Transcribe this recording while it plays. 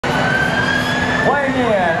weighing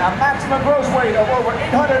in a maximum gross weight of over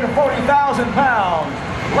 840,000 pounds.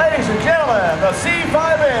 Ladies and gentlemen, the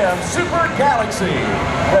C-5M Super Galaxy,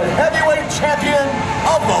 the heavyweight champion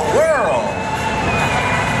of the world.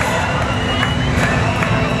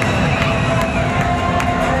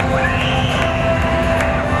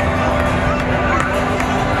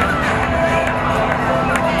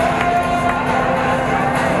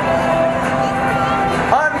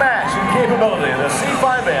 The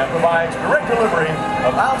C-5M provides direct delivery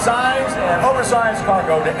of outsized and oversized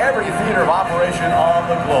cargo to every theater of operation on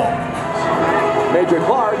the globe. Major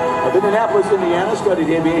Clark of Indianapolis, Indiana, studied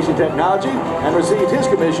aviation technology and received his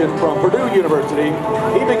commission from Purdue University.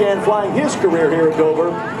 He began flying his career here at Dover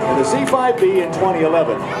in the C-5B in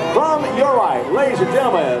 2011. From your right, ladies and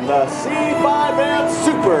gentlemen, the C-5M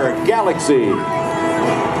Super Galaxy.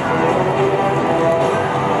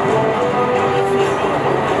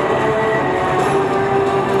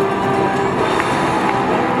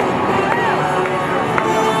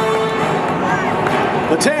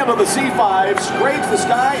 The tail of the C-5 scrapes the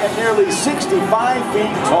sky at nearly 65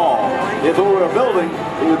 feet tall. If it were a building,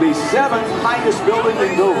 it would be 7th highest building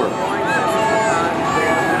in Dover.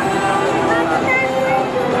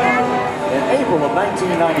 In April of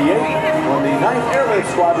 1998, when the 9th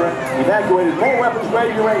Airlift Squadron evacuated more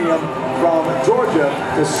weapons-grade uranium from Georgia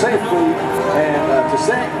to safety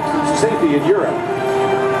in Europe.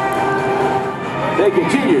 They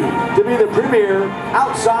continue to be the premier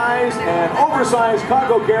outsized and oversized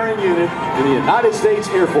cargo carrying unit in the United States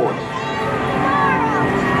Air Force.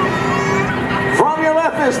 From your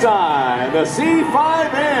left this time, the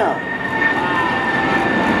C-5M.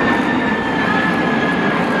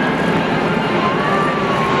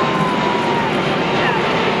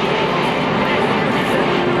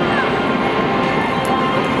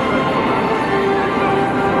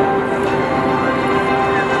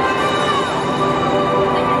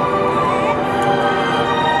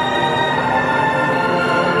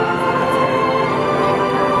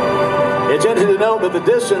 It's interesting to note that the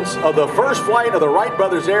distance of the first flight of the Wright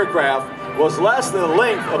brothers aircraft was less than the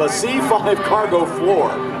length of a C-5 cargo floor.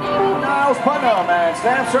 Niles Putnam and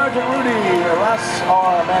Staff Sergeant Rudy Russ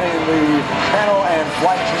are manning the panel and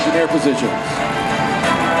flight engineer positions.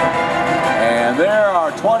 And there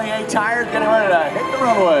are 28 tires getting ready to hit the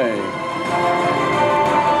runway.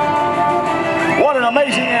 What an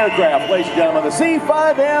amazing aircraft, ladies and gentlemen, the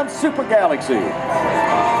C-5M Super Galaxy.